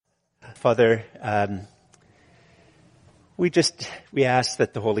Father, we ask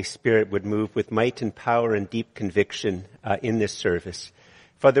that the Holy Spirit would move with might and power and deep conviction in this service.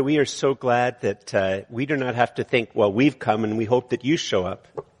 Father, we are so glad that we do not have to think, well, we've come and we hope that you show up.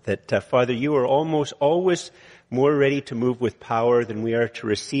 That, Father, you are almost always more ready to move with power than we are to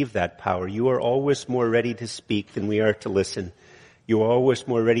receive that power. You are always more ready to speak than we are to listen. You are always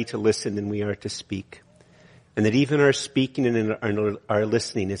more ready to listen than we are to speak. And that even our speaking and our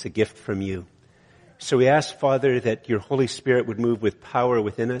listening is a gift from you. So we ask, Father, that your Holy Spirit would move with power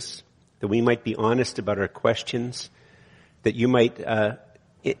within us, that we might be honest about our questions, that you might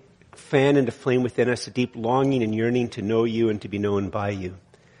fan into flame within us a deep longing and yearning to know you and to be known by you.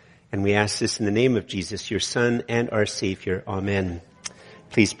 And we ask this in the name of Jesus, your Son and our Savior. Amen.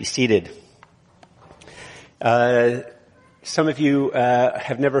 Please be seated. Some of you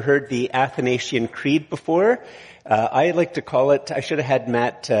have never heard the Athanasian Creed before. I like to call it, I should have had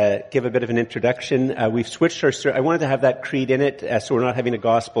Matt give a bit of an introduction. We've switched I wanted to have that creed in it, so we're not having a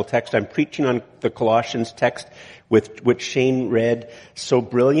gospel text. I'm preaching on the Colossians text, which Shane read so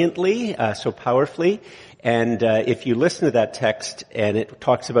brilliantly, so powerfully. And if you listen to that text and it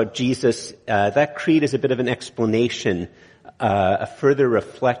talks about Jesus, that creed is a bit of an explanation, a further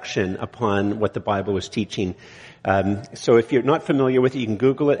reflection upon what the Bible was teaching. So if you're not familiar with it, you can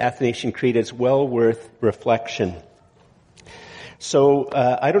Google it, Athanasian Creed. It's well worth reflection. So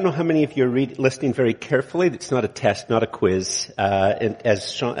I don't know how many of you are listening very carefully. It's not a test, not a quiz.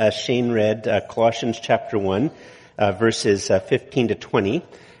 As Shane read, Colossians chapter 1, verses 15 to 20.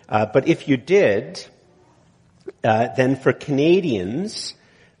 But if you did, then for Canadians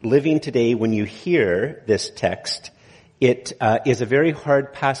living today, when you hear this text, it is a very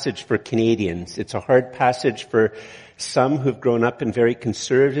hard passage for Canadians. It's a hard passage for some who've grown up in very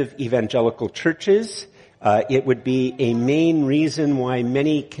conservative evangelical churches. It would be a main reason why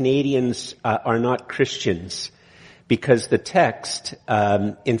many Canadians are not Christians, because the text,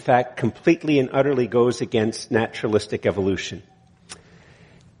 in fact, completely and utterly goes against naturalistic evolution.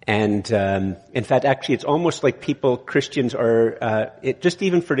 And in fact, actually, it's almost like Christians are, just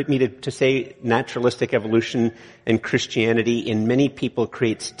even for me to say naturalistic evolution and Christianity in many people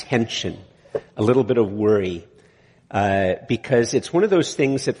creates tension, a little bit of worry, because it's one of those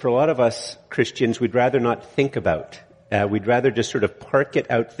things that for a lot of us Christians we'd rather not think about. We'd rather just sort of park it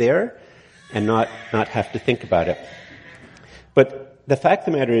out there and not have to think about it. But the fact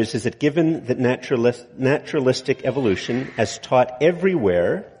of the matter is that given that naturalistic evolution as taught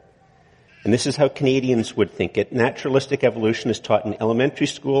everywhere, and this is how Canadians would think it, naturalistic evolution is taught in elementary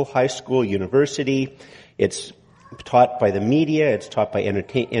school, high school, university. It's taught by the media, it's taught by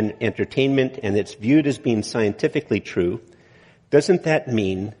entertainment, and it's viewed as being scientifically true. Doesn't that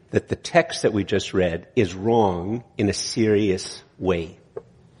mean that the text that we just read is wrong in a serious way?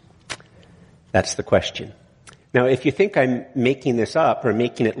 That's the question. Now, if you think I'm making this up or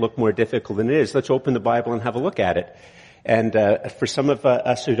making it look more difficult than it is, let's open the Bible and have a look at it. And for some of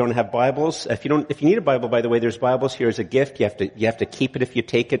us who don't have Bibles, if you need a Bible, by the way, there's Bibles here as a gift. You have to keep it if you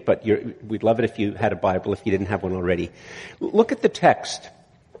take it, but we'd love it if you had a Bible if you didn't have one already. Look at the text,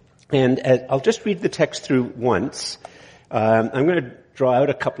 and I'll just read the text through once. I'm going to draw out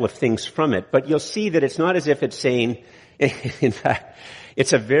a couple of things from it, but you'll see that it's not as if it's saying, in fact,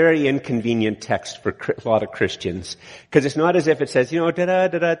 it's a very inconvenient text for a lot of Christians, because it's not as if it says,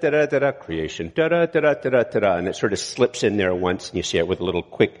 da-da-da-da-da-da-da, creation, da-da-da-da-da-da-da, and it sort of slips in there once, and you say it with a little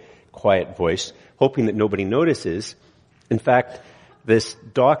quick, quiet voice, hoping that nobody notices. In fact, this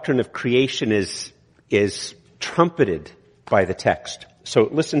doctrine of creation is trumpeted by the text. So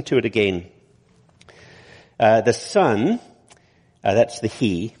listen to it again. The Son, that's the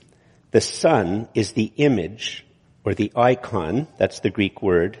He, the Son is the image, or the icon, that's the Greek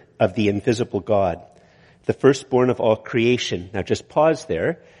word, of the invisible God, the firstborn of all creation. Now just pause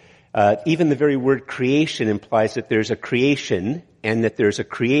there. Even the very word creation implies that there's a creation and that there's a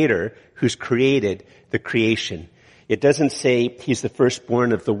creator who's created the creation. It doesn't say he's the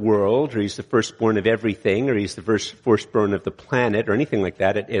firstborn of the world, or he's the firstborn of everything, or he's the firstborn of the planet, or anything like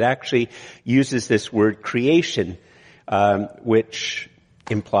that. It actually uses this word creation, which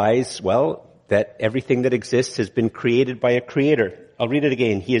implies, well, that everything that exists has been created by a creator. I'll read it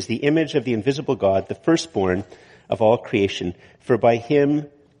again. He is the image of the invisible God, the firstborn of all creation. For by him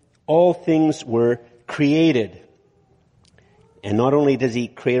all things were created. And not only does he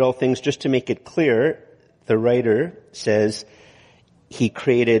create all things, just to make it clear, the writer says he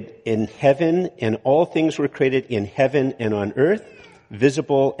created in heaven, and all things were created in heaven and on earth,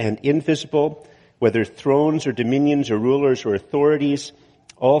 visible and invisible, whether thrones or dominions or rulers or authorities.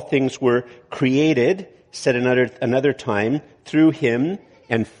 All things were created, said another time, through him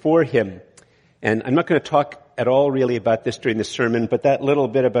and for him. And I'm not going to talk at all really about this during the sermon, but that little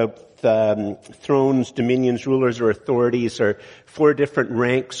bit about thrones, dominions, rulers, or authorities are 4 different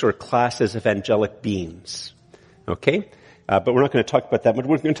ranks or classes of angelic beings. Okay? But we're not going to talk about that. But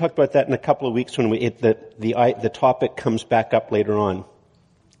we're going to talk about that in a couple of weeks when the topic comes back up later on.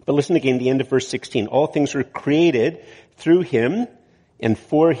 But listen again, the end of verse 16. All things were created through him and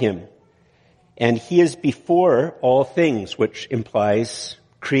for him. And he is before all things, which implies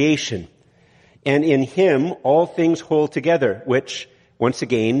creation. And in him all things hold together, which once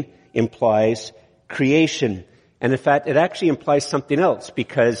again implies creation. And in fact, it actually implies something else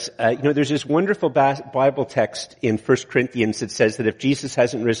because, there's this wonderful Bible text in 1 Corinthians that says that if Jesus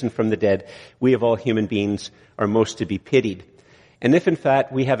hasn't risen from the dead, we of all human beings are most to be pitied. And if in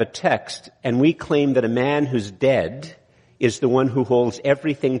fact we have a text and we claim that a man who's dead is the one who holds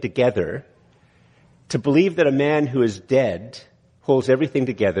everything together, to believe that a man who is dead holds everything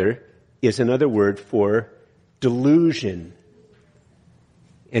together is another word for delusion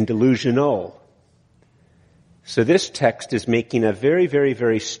and delusional. So this text is making a very, very,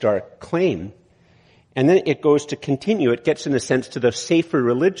 very stark claim. And then it goes to continue. It gets, in a sense, to the safer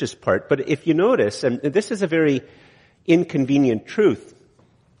religious part. But if you notice, and this is a very inconvenient truth,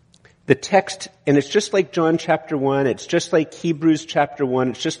 the text, and it's just like John chapter 1, it's just like Hebrews chapter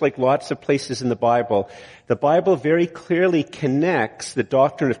 1, it's just like lots of places in the Bible very clearly connects the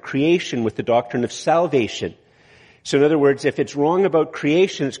doctrine of creation with the doctrine of salvation. So in other words, if it's wrong about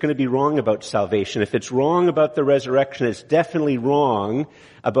creation, it's going to be wrong about salvation. If it's wrong about the resurrection, it's definitely wrong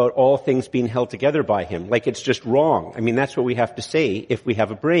about all things being held together by him. Like it's just wrong. I mean, that's what we have to say if we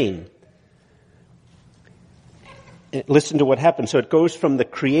have a brain. Listen to what happens. So it goes from the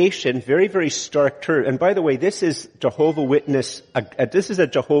creation, very, very stark turn. And by the way, this is Jehovah Witness, this is a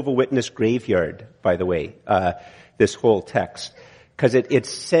Jehovah Witness graveyard, by the way, this whole text. Because it's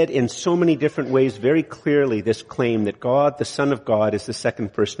said in so many different ways very clearly, this claim that God, the Son of God, is the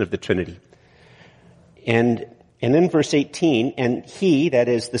second person of the Trinity. And then verse 18, and he, that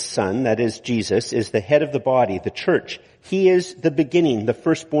is the Son, that is Jesus, is the head of the body, the church. He is the beginning, the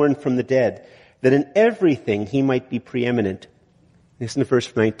firstborn from the dead, that in everything he might be preeminent. Listen to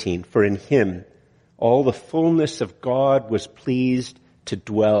verse 19. For in him all the fullness of God was pleased to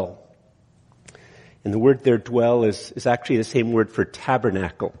dwell. And the word there, dwell, is actually the same word for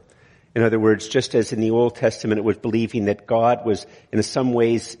tabernacle. In other words, just as in the Old Testament it was believing that God was in some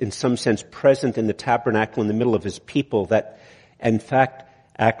ways, in some sense, present in the tabernacle in the middle of his people, that in fact,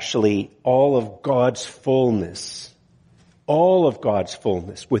 actually all of God's fullness,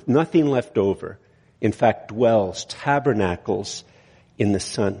 with nothing left over, in fact dwells, tabernacles in the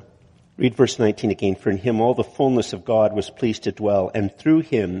Son. Read verse 19 again. For in him all the fullness of God was pleased to dwell, and through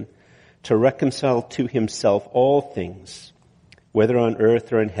him to reconcile to himself all things, whether on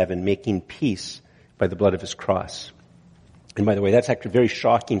earth or in heaven, making peace by the blood of his cross. And by the way, that's actually a very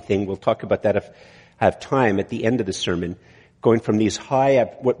shocking thing. We'll talk about that if I have time at the end of the sermon, going from these high,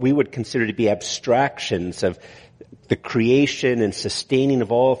 what we would consider to be abstractions of the creation and sustaining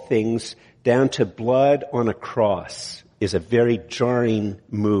of all things down to blood on a cross is a very jarring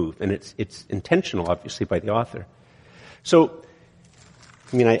move. And it's intentional, obviously, by the author. So,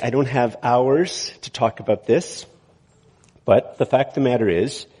 I don't have hours to talk about this, but the fact of the matter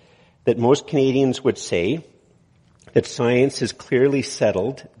is that most Canadians would say that science has clearly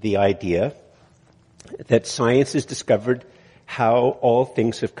settled the idea that science has discovered how all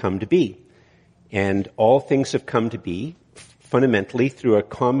things have come to be. And all things have come to be fundamentally through a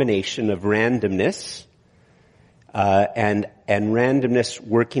combination of randomness, and randomness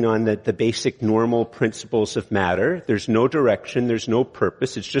working on the basic normal principles of matter. There's no direction, there's no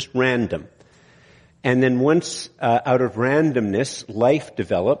purpose, it's just random. And then once out of randomness life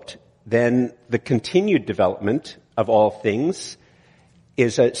developed, then the continued development of all things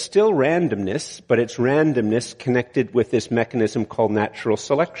is still randomness, but it's randomness connected with this mechanism called natural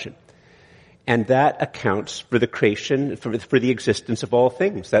selection. And that accounts for the creation, for the existence of all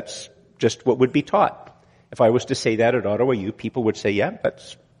things. That's just what would be taught. If I was to say that at Ottawa U, people would say, yeah,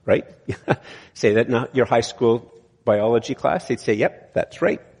 that's right. Say that in your high school biology class, they'd say, yep, that's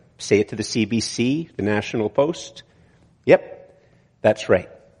right. Say it to the CBC, the National Post. Yep, that's right.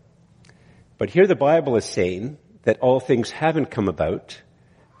 But here the Bible is saying that all things haven't come about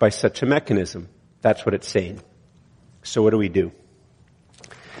by such a mechanism. That's what it's saying. So what do we do?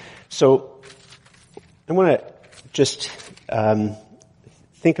 So I want to just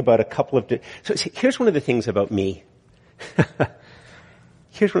think about a couple of... So here's one of the things about me.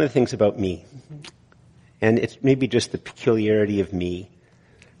 Here's one of the things about me. And it's maybe just the peculiarity of me.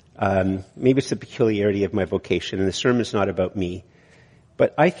 Maybe it's the peculiarity of my vocation, and the sermon's not about me.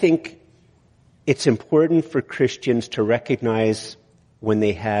 But I think it's important for Christians to recognize when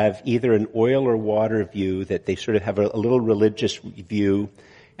they have either an oil or water view, that they sort of have a little religious view,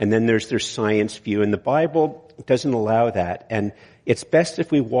 and then there's their science view. And the Bible doesn't allow that. And it's best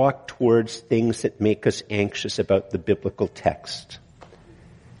if we walk towards things that make us anxious about the biblical text.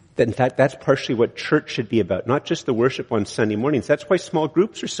 That in fact, that's partially what church should be about, not just the worship on Sunday mornings. That's why small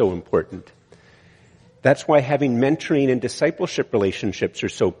groups are so important. That's why having mentoring and discipleship relationships are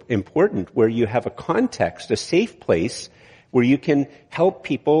so important, where you have a context, a safe place, where you can help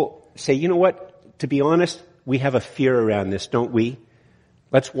people say, you know what, to be honest, we have a fear around this, don't we?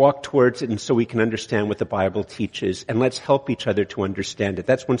 Let's walk towards it and so we can understand what the Bible teaches, and let's help each other to understand it.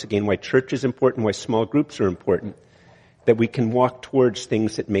 That's once again why church is important, why small groups are important, that we can walk towards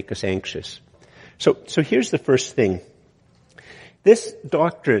things that make us anxious. So here's the first thing. This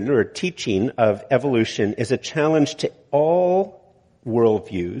doctrine or teaching of evolution is a challenge to all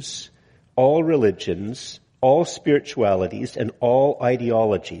worldviews, all religions, all spiritualities, and all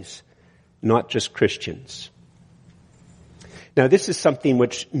ideologies, not just Christians. Now, this is something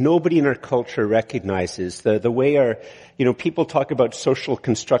which nobody in our culture recognizes. The way people talk about social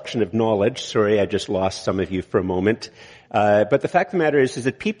construction of knowledge. Sorry, I just lost some of you for a moment. But the fact of the matter is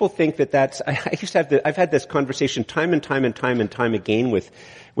that people think that I've had this conversation time and time again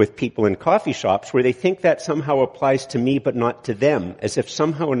with people in coffee shops, where they think that somehow applies to me but not to them, as if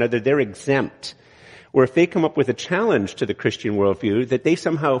somehow or another they're exempt. Or if they come up with a challenge to the Christian worldview, that they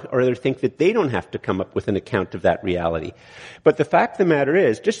somehow or other think that they don't have to come up with an account of that reality. But the fact of the matter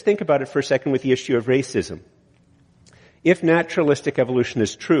is, just think about it for a second with the issue of racism. If naturalistic evolution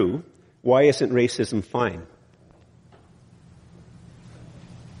is true, why isn't racism fine?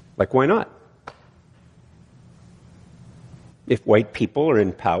 Like, why not? If white people are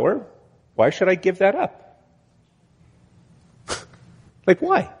in power, why should I give that up? Like,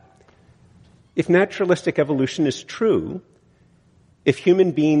 why? If naturalistic evolution is true, if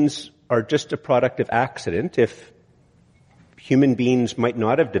human beings are just a product of accident, if human beings might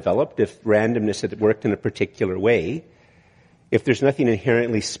not have developed, if randomness had worked in a particular way, if there's nothing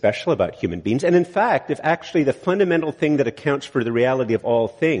inherently special about human beings, and in fact, if actually the fundamental thing that accounts for the reality of all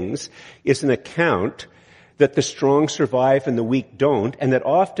things is an account that the strong survive and the weak don't, and that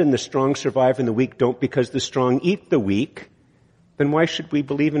often the strong survive and the weak don't because the strong eat the weak, then why should we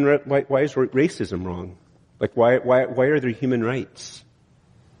believe in, why is racism wrong? Like, why are there human rights?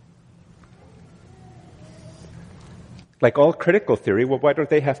 Like all critical theory, well, why don't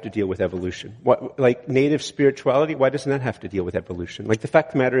they have to deal with evolution? Like native spirituality, why doesn't that have to deal with evolution? Like, the fact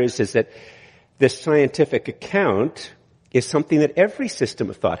of the matter is that this scientific account is something that every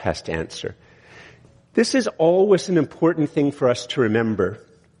system of thought has to answer. This is always an important thing for us to remember,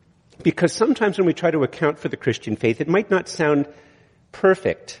 because sometimes when we try to account for the Christian faith, it might not sound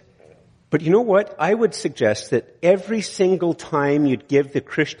perfect. But you know what? I would suggest that every single time you'd give the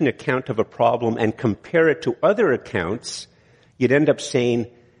Christian account of a problem and compare it to other accounts, you'd end up saying,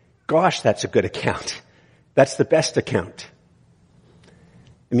 gosh, that's a good account. That's the best account.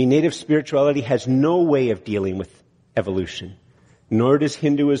 I mean, native spirituality has no way of dealing with evolution. Nor does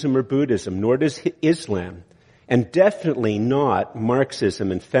Hinduism or Buddhism, nor does Islam. And definitely not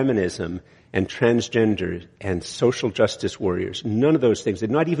Marxism and feminism and transgender and social justice warriors. None of those things. They've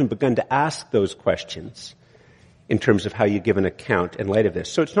not even begun to ask those questions in terms of how you give an account in light of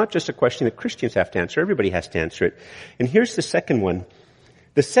this. So it's not just a question that Christians have to answer. Everybody has to answer it. And here's the second one.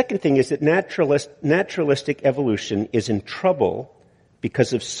 The second thing is that naturalistic evolution is in trouble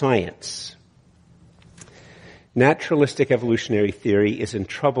because of science. Naturalistic evolutionary theory is in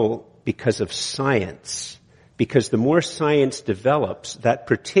trouble because of science. Because the more science develops, that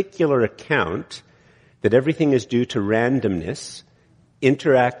particular account that everything is due to randomness,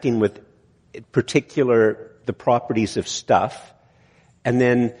 interacting with the properties of stuff, and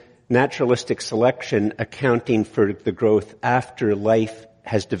then naturalistic selection accounting for the growth after life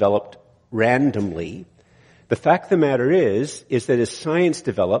has developed randomly. The fact of the matter is that as science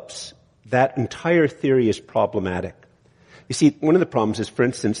develops, that entire theory is problematic. You see, one of the problems is, for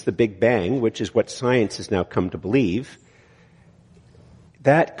instance, the Big Bang, which is what science has now come to believe.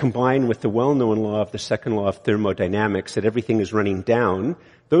 That, combined with the well-known law of the second law of thermodynamics, that everything is running down,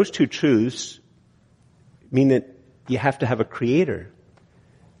 those two truths mean that you have to have a creator.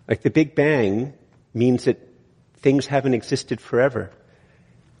 Like, the Big Bang means that things haven't existed forever.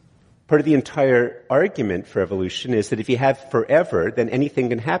 Part of the entire argument for evolution is that if you have forever, then anything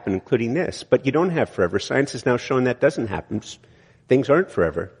can happen, including this. But you don't have forever. Science has now shown that doesn't happen. Things aren't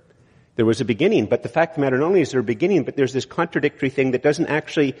forever. There was a beginning, but the fact of the matter, not only is there a beginning, but there's this contradictory thing that doesn't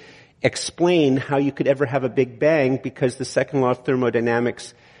actually explain how you could ever have a Big Bang, because the second law of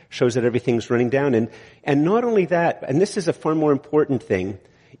thermodynamics shows that everything's running down. And not only that, and this is a far more important thing,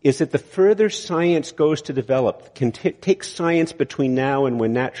 is that the further science goes to develop, can take science between now and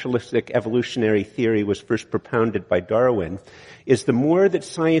when naturalistic evolutionary theory was first propounded by Darwin, is the more that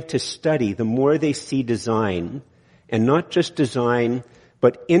scientists study, the more they see design, and not just design,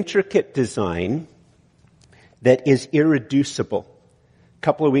 but intricate design that is irreducible. A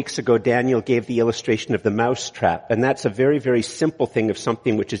couple of weeks ago, Daniel gave the illustration of the mouse trap, and that's a very, very simple thing of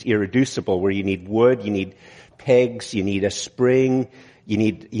something which is irreducible, where you need wood, you need pegs, you need a spring, you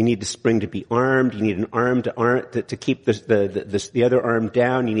need the spring to be armed, you need an arm to keep the other arm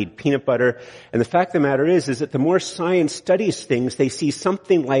down, you need peanut butter. And the fact of the matter is that the more science studies things, they see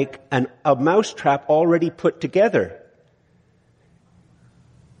something like a mouse trap already put together.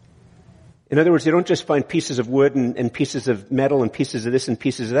 In other words, they don't just find pieces of wood and pieces of metal and pieces of this and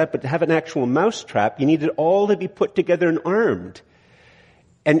pieces of that, but to have an actual mouse trap, you need it all to be put together and armed.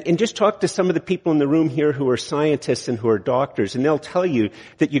 And just talk to some of the people in the room here who are scientists and who are doctors, and they'll tell you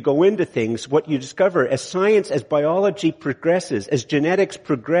that you go into things, what you discover as science, as biology progresses, as genetics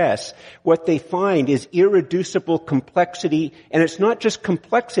progress, what they find is irreducible complexity, and it's not just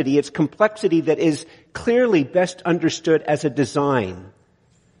complexity, it's complexity that is clearly best understood as a design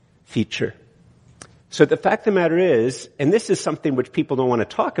feature. So the fact of the matter is, and this is something which people don't want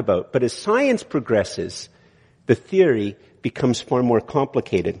to talk about, but as science progresses, the theory becomes far more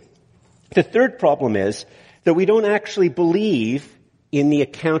complicated. The third problem is that we don't actually believe in the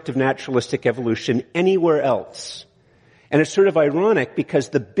account of naturalistic evolution anywhere else. And it's sort of ironic, because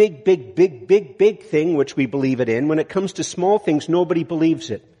the big thing which we believe it in, when it comes to small things, nobody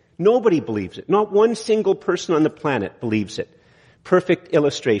believes it. Nobody believes it. Not one single person on the planet believes it. Perfect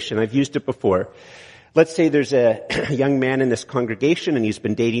illustration. I've used it before. Let's say there's a young man in this congregation, and he's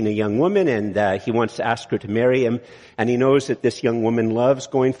been dating a young woman, and he wants to ask her to marry him, and he knows that this young woman loves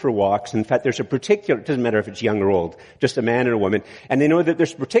going for walks. In fact, there's a particular, it doesn't matter if it's young or old, just a man and a woman, and they know that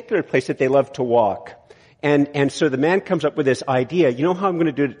there's a particular place that they love to walk. And so the man comes up with this idea, you know how I'm going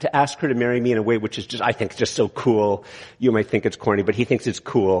to do it to ask her to marry me in a way which is just, I think, just so cool. You might think it's corny, but he thinks it's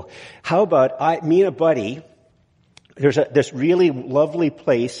cool. How about me and a buddy, there's this really lovely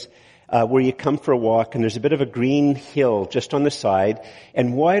place where you come for a walk, and there's a bit of a green hill just on the side,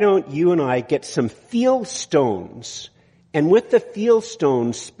 and why don't you and I get some field stones, and with the field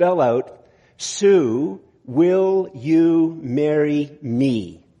stones spell out, Sue, will you marry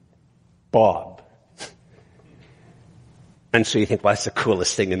me, Bob? And so you think, well, that's the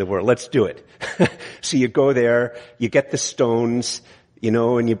coolest thing in the world. Let's do it. So you go there, you get the stones,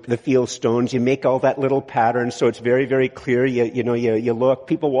 and the field stones, you make all that little pattern so it's very, very clear. You look,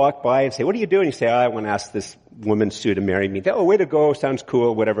 people walk by and say, what are you doing? You say, I want to ask this woman, Sue, to marry me. Oh, way to go, sounds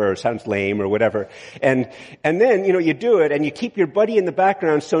cool, whatever, or sounds lame, or whatever. And then, you do it, and you keep your buddy in the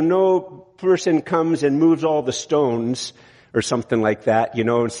background so no person comes and moves all the stones, or something like that,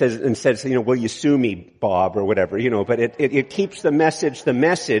 and says, will you sue me, Bob, or whatever, but it keeps the message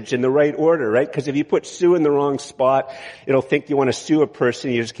in the right order, right? Because if you put sue in the wrong spot, it'll think you want to sue a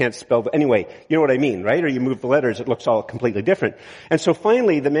person, you just can't spell, anyway, you know what I mean, right? Or you move the letters, it looks all completely different. And so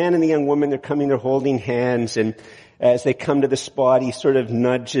finally, the man and the young woman, they're holding hands, and as they come to the spot, he sort of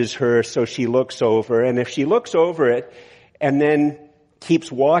nudges her so she looks over, and if she looks over it, and then keeps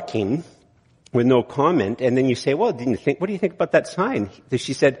walking, with no comment, and then you say, well, what do you think about that sign?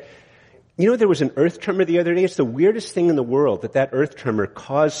 She said, there was an earth tremor the other day. It's the weirdest thing in the world that earth tremor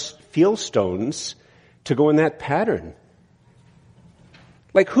caused field stones to go in that pattern.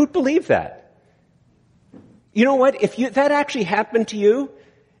 Like, who'd believe that? You know what? If that actually happened to you,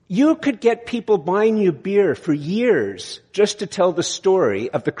 you could get people buying you beer for years just to tell the story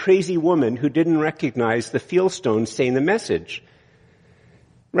of the crazy woman who didn't recognize the field stones saying the message.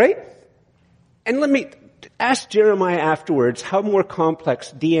 Right? And let me ask Jeremiah afterwards how more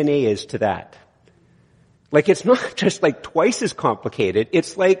complex DNA is to that. Like, it's not just like twice as complicated,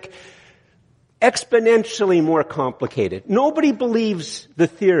 it's like exponentially more complicated. Nobody believes the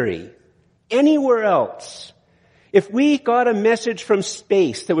theory anywhere else. If we got a message from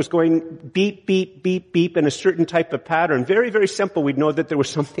space that was going beep, beep, beep, beep in a certain type of pattern, very, very simple, we'd know that there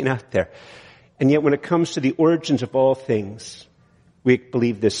was something out there. And yet when it comes to the origins of all things, we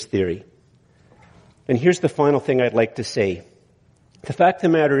believe this theory. And here's the final thing I'd like to say. The fact of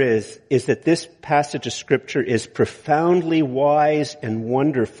the matter is that this passage of Scripture is profoundly wise and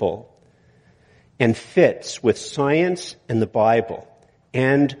wonderful and fits with science and the Bible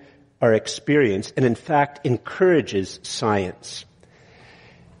and our experience, and in fact encourages science.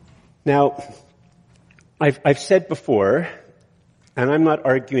 Now, I've said before And I'm not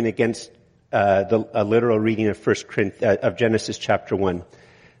arguing against a literal reading of Genesis chapter 1.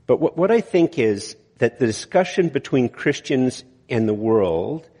 But what I think is that the discussion between Christians and the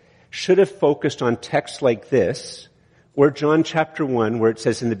world should have focused on texts like this, or John chapter 1, where it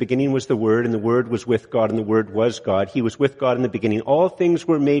says, in the beginning was the Word, and the Word was with God, and the Word was God. He was with God in the beginning. All things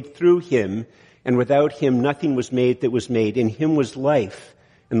were made through Him, and without Him nothing was made that was made. In Him was life,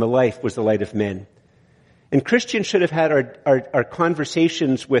 and the life was the light of men. And Christians should have had our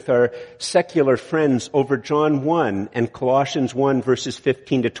conversations with our secular friends over John 1 and Colossians 1 verses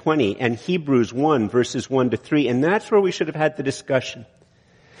 15 to 20 and Hebrews 1 verses 1 to 3. And that's where we should have had the discussion.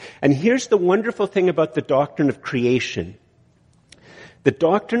 And here's the wonderful thing about the doctrine of creation. The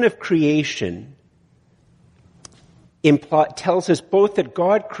doctrine of creation tells us both that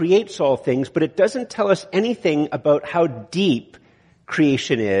God creates all things, but it doesn't tell us anything about how deep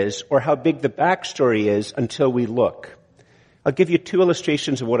creation is or how big the backstory is until we look. I'll give you two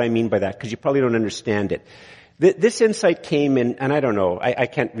illustrations of what I mean by that, because you probably don't understand it. This insight came in, and I don't know, I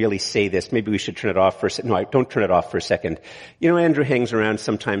can't really say this. Maybe we should turn it off for a second. No, don't turn it off for a second. You know, Andrew hangs around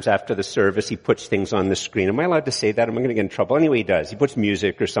sometimes after the service. He puts things on the screen. Am I allowed to say that? Am I going to get in trouble? Anyway, he does. He puts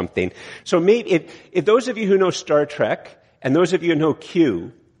music or something. So maybe, if those of you who know Star Trek, and those of you who know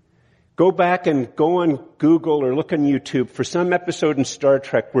Q, go back and go on Google or look on YouTube for some episode in Star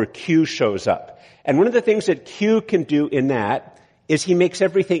Trek where Q shows up. And one of the things that Q can do in that is he makes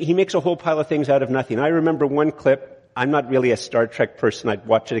a whole pile of things out of nothing. I remember one clip, I'm not really a Star Trek person, I'd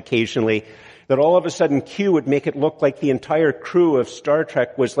watch it occasionally, that all of a sudden Q would make it look like the entire crew of Star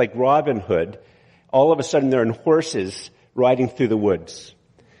Trek was like Robin Hood. All of a sudden they're on horses riding through the woods.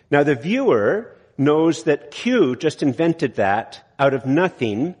 Now the viewer knows that Q just invented that out of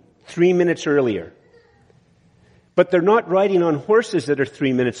nothing 3 minutes earlier. But they're not riding on horses that are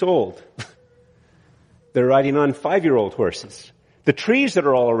 3 minutes old. They're riding on 5-year-old horses. The trees that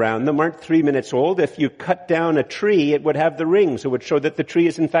are all around them aren't 3 minutes old. If you cut down a tree, it would have the rings. It would show that the tree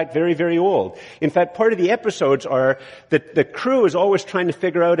is in fact very, very old. In fact, part of the episodes are that the crew is always trying to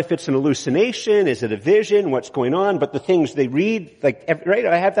figure out if it's an hallucination, is it a vision, what's going on, but the things they read, right,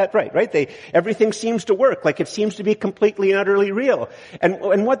 I have that right? Everything seems to work, like it seems to be completely and utterly real.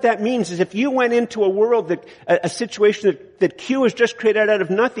 And what that means is if you went into a world a situation that Q was just created out of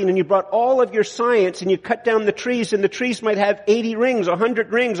nothing, and you brought all of your science and you cut down the trees, and the trees might have 80 rings,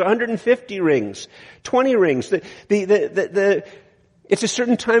 100 rings, 150 rings, 20 rings. It's a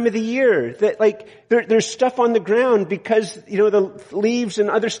certain time of the year that there's stuff on the ground because, the leaves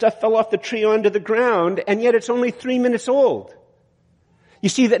and other stuff fell off the tree onto the ground, and yet it's only 3 minutes old. You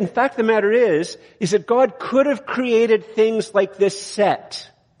see that in fact the matter is that God could have created things like this set,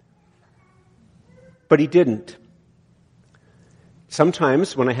 but He didn't.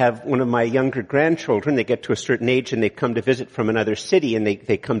 Sometimes when I have one of my younger grandchildren, they get to a certain age and they come to visit from another city and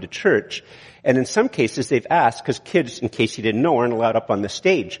they come to church. And in some cases they've asked, because kids, in case you didn't know, aren't allowed up on the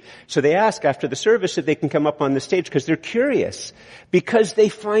stage. So they ask after the service if they can come up on the stage because they're curious. Because they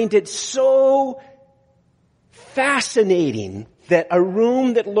find it so fascinating that a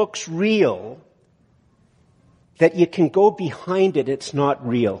room that looks real, that you can go behind it, it's not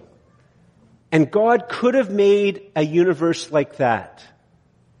real. And God could have made a universe like that.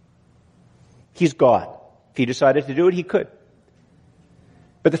 He's God. If He decided to do it, He could.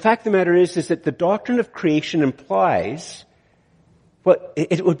 But the fact of the matter is that the doctrine of creation implies,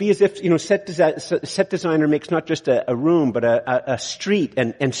 it would be as if, set designer makes not just a room, but a street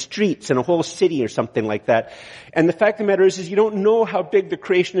and streets and a whole city or something like that. And the fact of the matter is you don't know how big the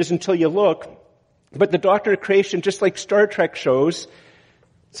creation is until you look. But the doctrine of creation, just like Star Trek shows,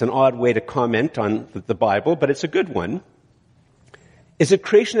 it's an odd way to comment on the Bible, but it's a good one, is that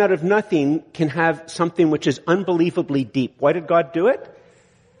creation out of nothing can have something which is unbelievably deep. Why did God do it?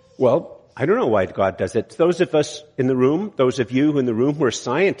 Well, I don't know why God does it. Those of us in the room, those of you in the room who are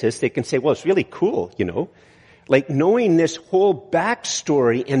scientists, they can say, well, it's really cool, Like knowing this whole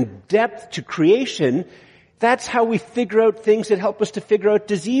backstory and depth to creation, that's how we figure out things that help us to figure out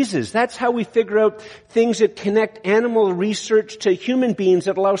diseases. That's how we figure out things that connect animal research to human beings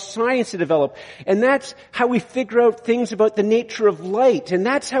that allow science to develop. And that's how we figure out things about the nature of light. And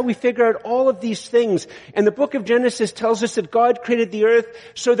that's how we figure out all of these things. And the book of Genesis tells us that God created the earth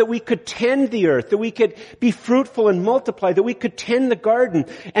so that we could tend the earth, that we could be fruitful and multiply, that we could tend the garden.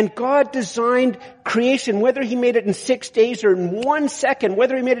 And God designed creation, whether He made it in 6 days or in 1 second,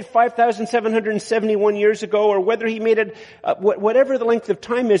 whether He made it 5,771 years ago, or whether He made it, whatever the length of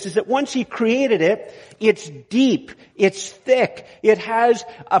time is that once He created it, it's deep, it's thick, it has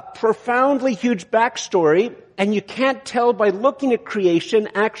a profoundly huge backstory, and you can't tell by looking at creation,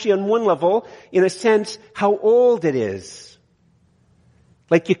 actually on one level, in a sense, how old it is.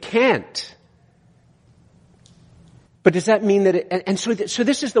 Like you can't. But does that mean that so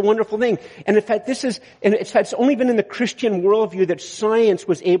this is the wonderful thing. And in fact, it's only been in the Christian worldview that science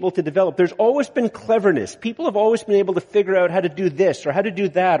was able to develop. There's always been cleverness. People have always been able to figure out how to do this or how to do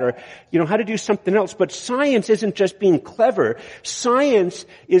that or, how to do something else. But science isn't just being clever. Science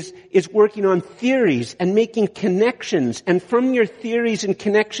is working on theories and making connections, and from your theories and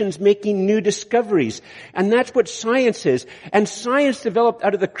connections making new discoveries. And that's what science is. And science developed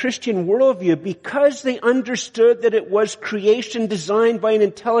out of the Christian worldview because they understood that it was creation designed by an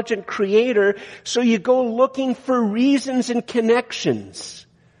intelligent creator, so you go looking for reasons and connections.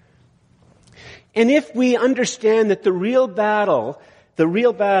 And if we understand that the real battle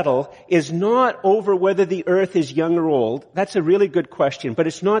is not over whether the earth is young or old, that's a really good question, but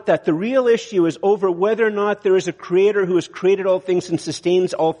it's not that. The real issue is over whether or not there is a creator who has created all things and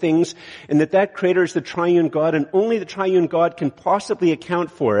sustains all things, and that creator is the triune God, and only the triune God can possibly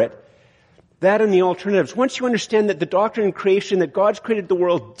account for it. That and the alternatives. Once you understand that the doctrine of creation, that God's created the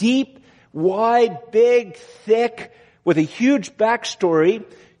world deep, wide, big, thick, with a huge backstory,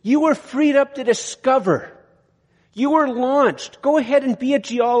 you were freed up to discover. You were launched. Go ahead and be a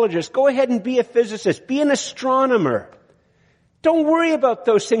geologist. Go ahead and be a physicist. Be an astronomer. Don't worry about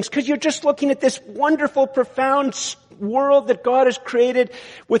those things because you're just looking at this wonderful, profound world that God has created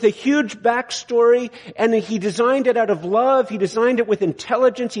with a huge backstory, and He designed it out of love. He designed it with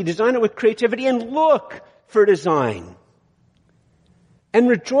intelligence. He designed it with creativity, and look for design. And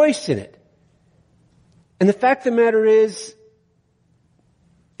rejoice in it. And the fact of the matter is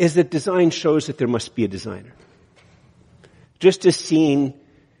that design shows that there must be a designer. Just as seeing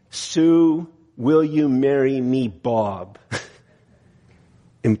Sue, will you marry me, Bob,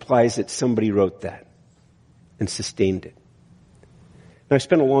 implies that somebody wrote that and sustained it. Now, I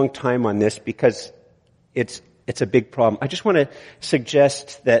spent a long time on this because it's a big problem. I just want to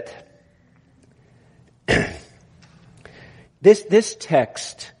suggest that this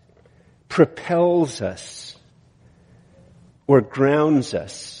text propels us or grounds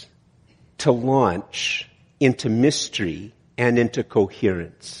us to launch into mystery and into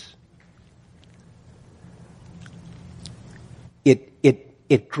coherence.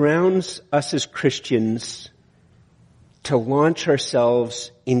 It grounds us as Christians to launch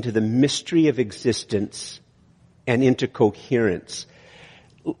ourselves into the mystery of existence and into coherence.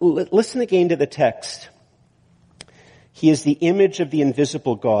 Listen again to the text. He is the image of the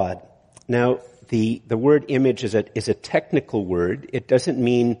invisible God. Now, the word image is a technical word. It doesn't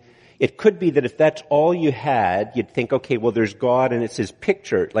mean, it could be that if that's all you had, you'd think, okay, well, there's God and it's His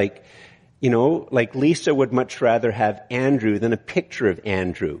picture. Like Lisa would much rather have Andrew than a picture of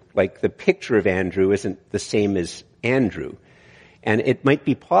Andrew. Like the picture of Andrew isn't the same as Andrew. And it might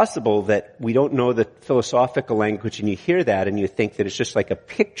be possible that we don't know the philosophical language and you hear that and you think that it's just like a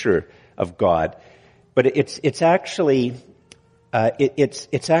picture of God. But it's actually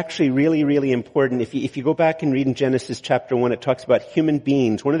really, really important. If you go back and read in Genesis chapter 1, it talks about human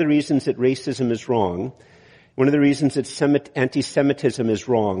beings. One of the reasons that racism is wrong, one of the reasons that anti-Semitism is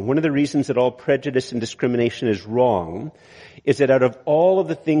wrong, one of the reasons that all prejudice and discrimination is wrong, is that out of all of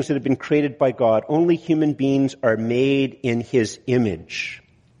the things that have been created by God, only human beings are made in His image.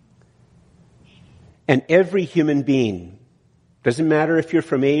 And every human being, doesn't matter if you're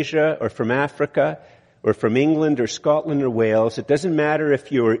from Asia or from Africa or from England or Scotland or Wales, it doesn't matter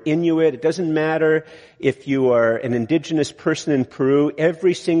if you're Inuit, it doesn't matter if you are an indigenous person in Peru,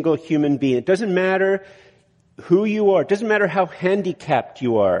 every single human being, it doesn't matter who you are. It doesn't matter how handicapped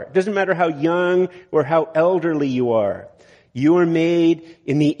you are. It doesn't matter how young or how elderly you are. You are made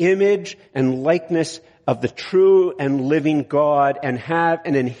in the image and likeness of the true and living God and have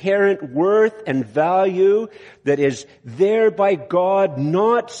an inherent worth and value that is there by God,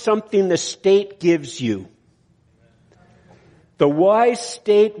 not something the state gives you. The wise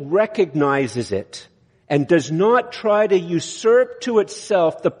state recognizes it and does not try to usurp to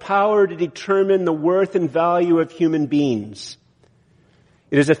itself the power to determine the worth and value of human beings.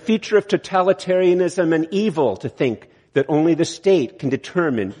 It is a feature of totalitarianism and evil to think that only the state can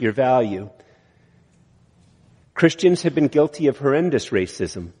determine your value. Christians have been guilty of horrendous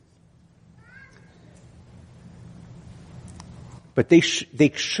racism. But they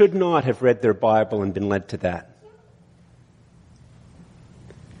should not have read their Bible and been led to that.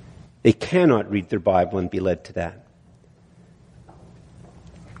 They cannot read their Bible and be led to that.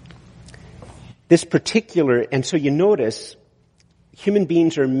 This particular, and so you notice, human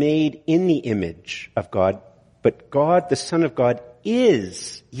beings are made in the image of God, but God, the Son of God,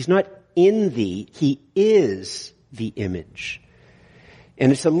 He's not in thee, He is the image.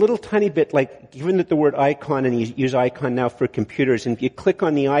 And it's a little tiny bit like, given that the word icon, and you use icon now for computers, and if you click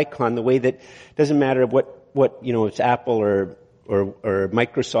on the icon, the way that doesn't matter what it's Apple or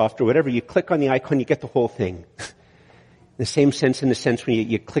Microsoft or whatever, you click on the icon, you get the whole thing. In the same sense, when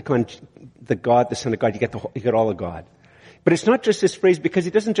you click on the God, the Son of God, you get all of God. But it's not just this phrase, because he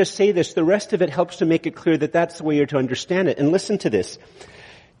doesn't just say this. The rest of it helps to make it clear that that's the way you're to understand it. And listen to this.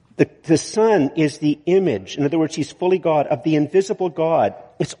 The Son is the image, in other words, he's fully God, of the invisible God.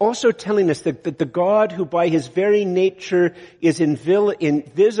 It's also telling us that the God who by his very nature is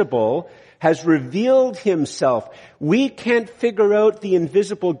invisible has revealed himself. We can't figure out the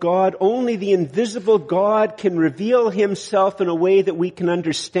invisible God. Only the invisible God can reveal himself in a way that we can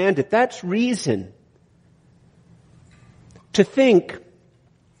understand it. That's reason to think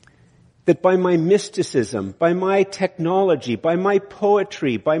that by my mysticism, by my technology, by my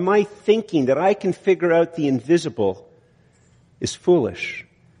poetry, by my thinking, that I can figure out the invisible is foolish.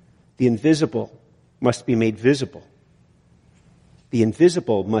 The invisible must be made visible. The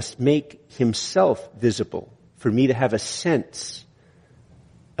invisible must make himself visible for me to have a sense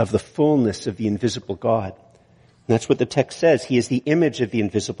of the fullness of the invisible God. And that's what the text says. He is the image of the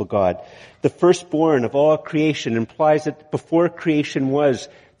invisible God. The firstborn of all creation implies that before creation was,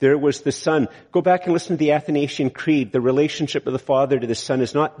 there was the Son. Go back and listen to the Athanasian Creed. The relationship of the Father to the Son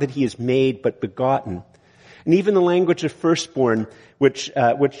is not that he is made, but begotten. And even the language of firstborn, which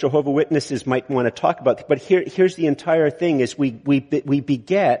Jehovah's Witnesses might want to talk about. But here's the entire thing: is we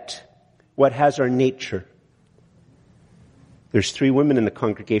beget what has our nature. There's 3 women in the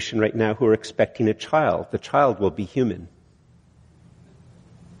congregation right now who are expecting a child. The child will be human.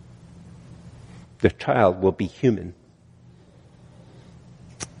 The child will be human.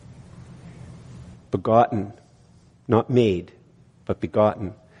 Begotten, not made, but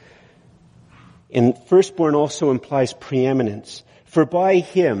begotten. And firstborn also implies preeminence. For by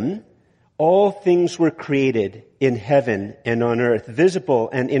him all things were created in heaven and on earth, visible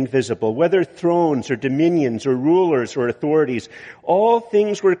and invisible, whether thrones or dominions or rulers or authorities. All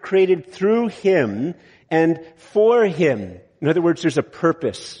things were created through him and for him. In other words, there's a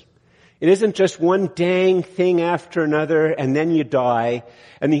purpose. It isn't just one dang thing after another and then you die.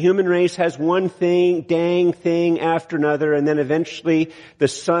 And the human race has one dang thing after another, and then eventually the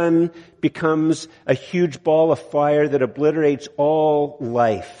sun becomes a huge ball of fire that obliterates all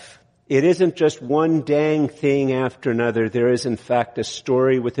life. It isn't just one dang thing after another. There is in fact a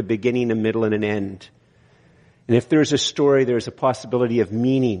story with a beginning, a middle, and an end. And if there's a story, there's a possibility of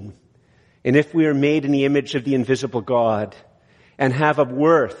meaning. And if we are made in the image of the invisible God and have a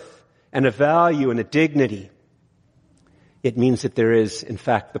worth and a value and a dignity, it means that there is, in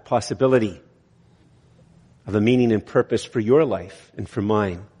fact, the possibility of a meaning and purpose for your life and for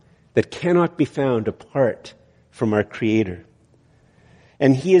mine that cannot be found apart from our Creator.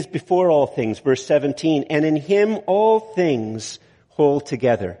 And he is before all things, verse 17, and in him all things hold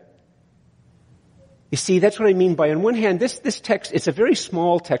together. You see, that's what I mean by, on one hand, this text, it's a very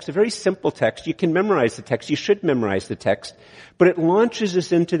small text, a very simple text. You can memorize the text. You should memorize the text. But it launches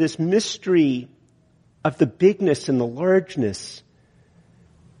us into this mystery of the bigness and the largeness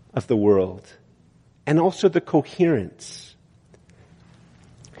of the world, and also the coherence.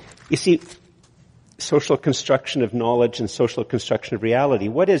 You see, social construction of knowledge and social construction of reality,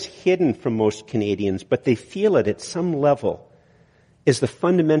 what is hidden from most Canadians, but they feel it at some level, is the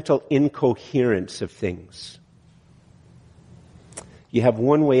fundamental incoherence of things. You have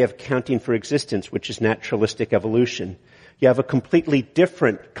one way of accounting for existence, which is naturalistic evolution. You have a completely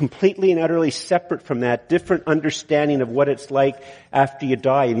different, completely and utterly separate from that, different understanding of what it's like after you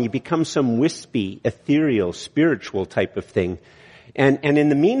die, and you become some wispy, ethereal, spiritual type of thing. And in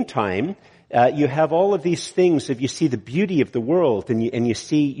the meantime, you have all of these things. If you see the beauty of the world, and you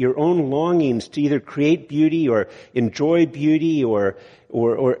see your own longings to either create beauty or enjoy beauty or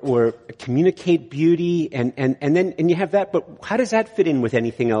communicate beauty, and then you have that, but how does that fit in with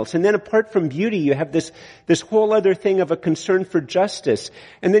anything else? And then apart from beauty, you have this whole other thing of a concern for justice.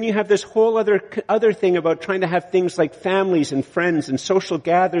 And then you have this whole other thing about trying to have things like families and friends and social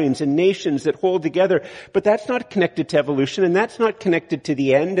gatherings and nations that hold together. But that's not connected to evolution, and that's not connected to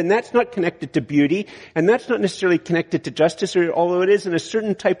the end, and that's not connected to beauty, and that's not necessarily connected to justice, although it is in a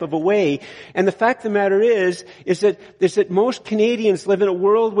certain type of a way. And the fact of the matter is that most Canadians live in a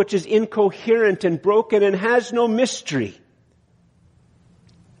world which is incoherent and broken and has no mystery.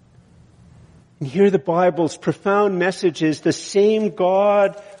 And here the Bible's profound message is the same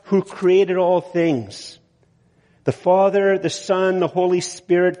God who created all things. The Father, the Son, the Holy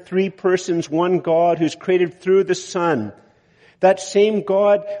Spirit, 3 persons, one God who's created through the Son. That same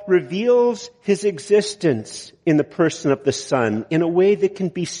God reveals his existence in the person of the Son in a way that can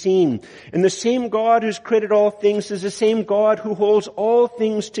be seen. And the same God who's created all things is the same God who holds all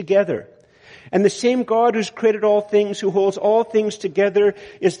things together. And the same God who's created all things, who holds all things together,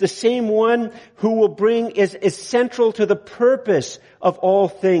 is the same one who will is central to the purpose of all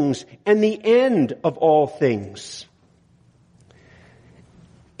things and the end of all things.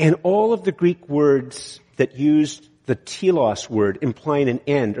 And all of the Greek words that used the telos word, implying an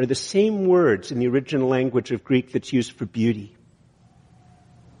end, are the same words in the original language of Greek that's used for beauty.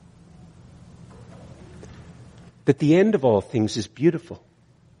 That the end of all things is beautiful.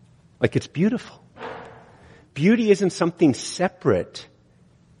 Like it's beautiful. Beauty isn't something separate.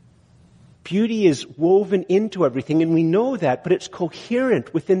 Beauty is woven into everything, and we know that, but it's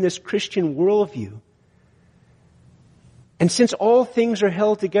coherent within this Christian worldview. And since all things are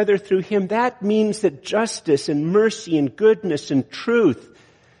held together through him, that means that justice and mercy and goodness and truth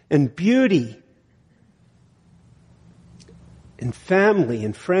and beauty and family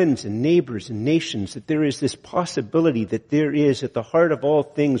and friends and neighbors and nations, that there is this possibility that there is at the heart of all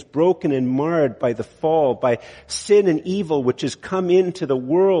things, broken and marred by the fall, by sin and evil which has come into the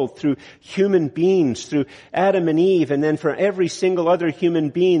world through human beings, through Adam and Eve, and then for every single other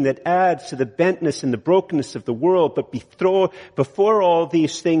human being that adds to the bentness and the brokenness of the world. But before all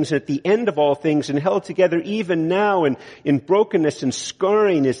these things, at the end of all things, and held together even now in brokenness and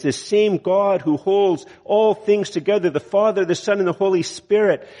scarring, is this same God who holds all things together, the Father, the Son, and the Holy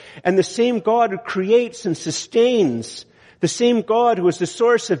Spirit. And the same God who creates and sustains, the same God who is the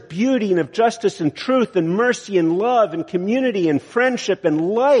source of beauty and of justice and truth and mercy and love and community and friendship and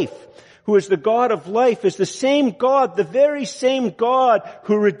life, who is the God of life, is the same God, the very same God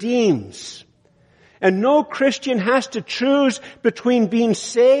who redeems. And no Christian has to choose between being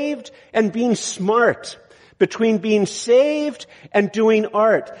saved and being smart, between being saved and doing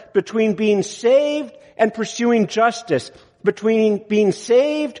art, between being saved and pursuing justice, between being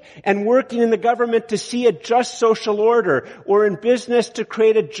saved and working in the government to see a just social order, or in business to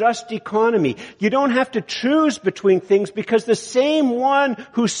create a just economy. You don't have to choose between things, because the same one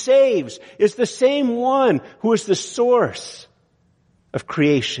who saves is the same one who is the source of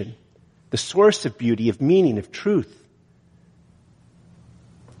creation, the source of beauty, of meaning, of truth.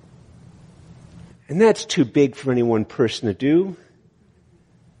 And that's too big for any one person to do.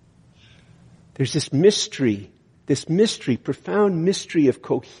 There's this mystery, profound mystery of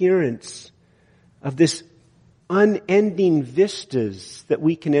coherence, of this unending vistas that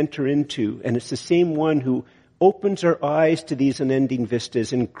we can enter into. And it's the same one who opens our eyes to these unending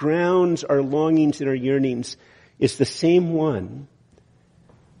vistas and grounds our longings and our yearnings. Is the same one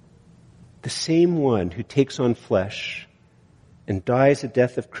who takes on flesh and dies a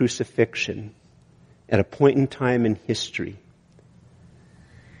death of crucifixion at a point in time in history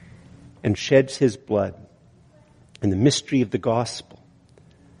and sheds his blood in the mystery of the gospel.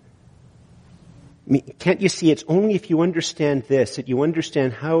 I mean, can't you see? It's only if you understand this that you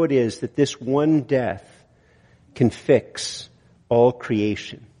understand how it is that this one death can fix all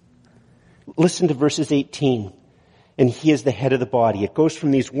creation. Listen to verses 18. And he is the head of the body. It goes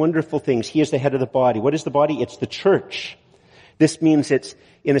from these wonderful things. He is the head of the body. What is the body? It's the church. This means it's,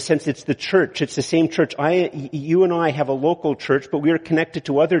 in a sense, it's the church. It's the same church. You and I have a local church, but we are connected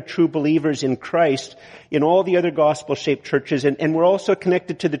to other true believers in Christ in all the other gospel-shaped churches. And we're also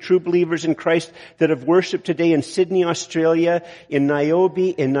connected to the true believers in Christ that have worshiped today in Sydney, Australia, in Nairobi,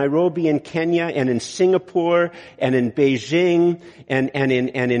 in Kenya, and in Singapore, and in Beijing, and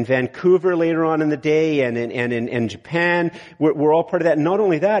in Vancouver later on in the day, and in Japan. We're all part of that. And not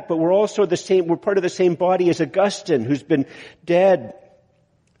only that, but we're also we're part of the same body as Augustine, who's been dead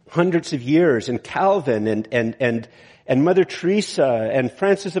hundreds of years, and Calvin and Mother Teresa and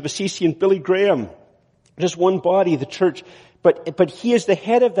Francis of Assisi and Billy Graham. Just one body, the church. But he is the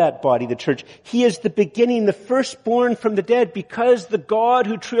head of that body, the church. He is the beginning, the firstborn from the dead, because the God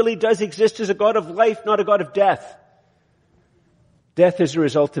who truly does exist is a God of life, not a God of death. Death is a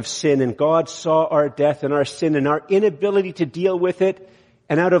result of sin, and God saw our death and our sin and our inability to deal with it,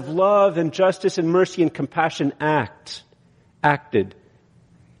 and out of love and justice and mercy and compassion acted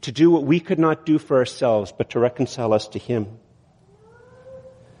to do what we could not do for ourselves, but to reconcile us to him.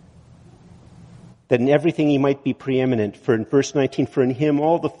 That in everything he might be preeminent. For in verse 19, for in him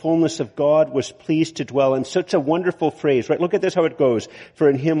all the fullness of God was pleased to dwell. And such a wonderful phrase, right? Look at this, how it goes. For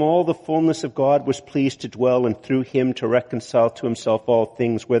in him all the fullness of God was pleased to dwell, and through him to reconcile to himself all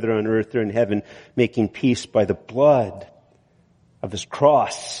things, whether on earth or in heaven, making peace by the blood of his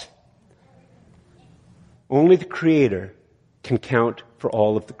cross. Only the Creator can count for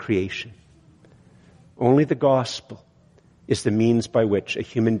all of the creation. Only the gospel is the means by which a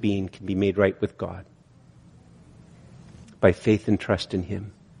human being can be made right with God, by faith and trust in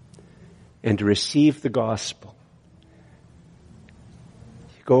him, and to receive the gospel.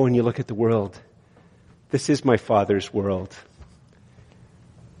 You go and you look at the world. This is my Father's world.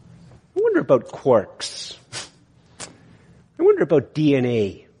 I wonder about quarks. I wonder about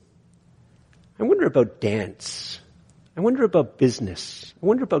DNA. I wonder about dance. I wonder about business. I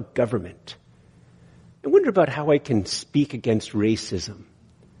wonder about government. I wonder about how I can speak against racism.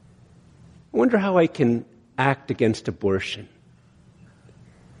 I wonder how I can act against abortion.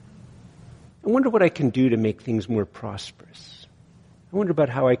 I wonder what I can do to make things more prosperous. I wonder about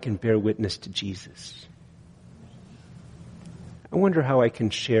how I can bear witness to Jesus. I wonder how I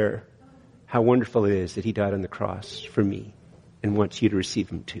can share how wonderful it is that he died on the cross for me and wants you to receive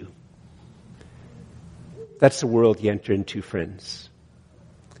him too. That's the world you enter into, friends.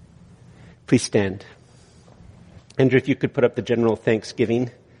 Please stand. Andrew, if you could put up the general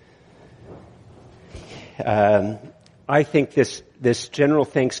thanksgiving. I think this general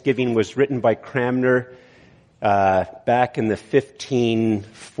thanksgiving was written by Cranmer back in the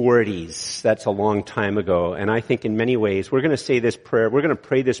 1540s. That's a long time ago. And I think in many ways, we're going to say this prayer. We're going to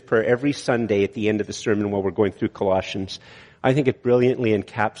pray this prayer every Sunday at the end of the sermon while we're going through Colossians. I think it brilliantly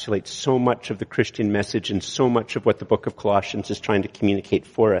encapsulates so much of the Christian message and so much of what the book of Colossians is trying to communicate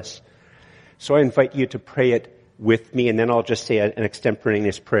for us. So I invite you to pray it with me, and then I'll just say an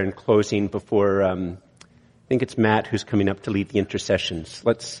extemporaneous prayer in closing before, I think it's Matt who's coming up to lead the intercessions.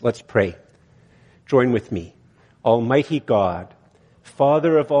 Let's pray. Join with me. Almighty God,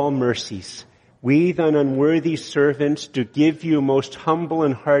 Father of all mercies, we thine unworthy servants do give you most humble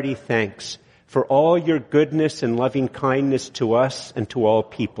and hearty thanks for all your goodness and loving kindness to us and to all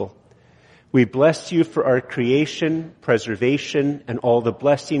people. We bless you for our creation, preservation, and all the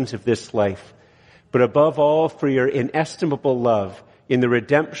blessings of this life, but above all for your inestimable love in the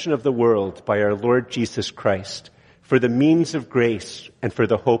redemption of the world by our Lord Jesus Christ, for the means of grace and for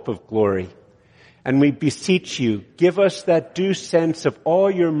the hope of glory. And we beseech you, give us that due sense of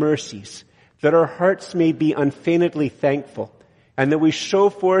all your mercies, that our hearts may be unfeignedly thankful, and that we show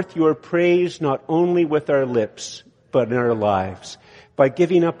forth your praise not only with our lips, but in our lives, by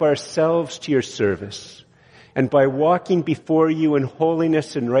giving up ourselves to your service, and by walking before you in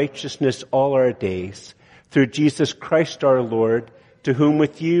holiness and righteousness all our days, through Jesus Christ our Lord, to whom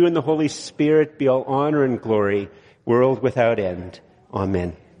with you and the Holy Spirit be all honor and glory, world without end.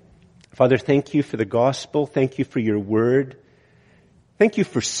 Amen. Father, thank you for the gospel. Thank you for your word. Thank you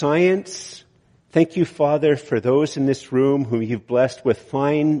for science. Thank you, Father, for those in this room whom you've blessed with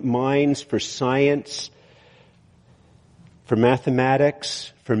fine minds for science, for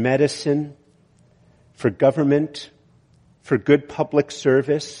mathematics, for medicine, for government, for good public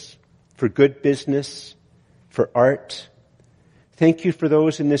service, for good business, for art. Thank you for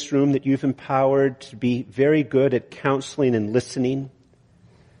those in this room that you've empowered to be very good at counseling and listening,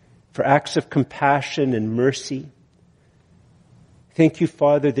 for acts of compassion and mercy. Thank you,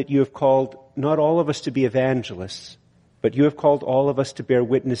 Father, that you have called not all of us to be evangelists, but you have called all of us to bear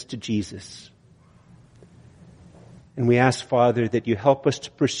witness to Jesus. And we ask, Father, that you help us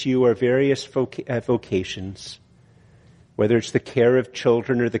to pursue our various vocations, whether it's the care of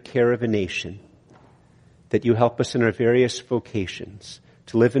children or the care of a nation, that you help us in our various vocations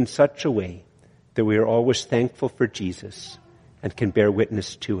to live in such a way that we are always thankful for Jesus and can bear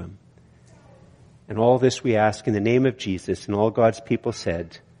witness to him. And all this we ask in the name of Jesus, and all God's people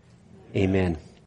said, Amen.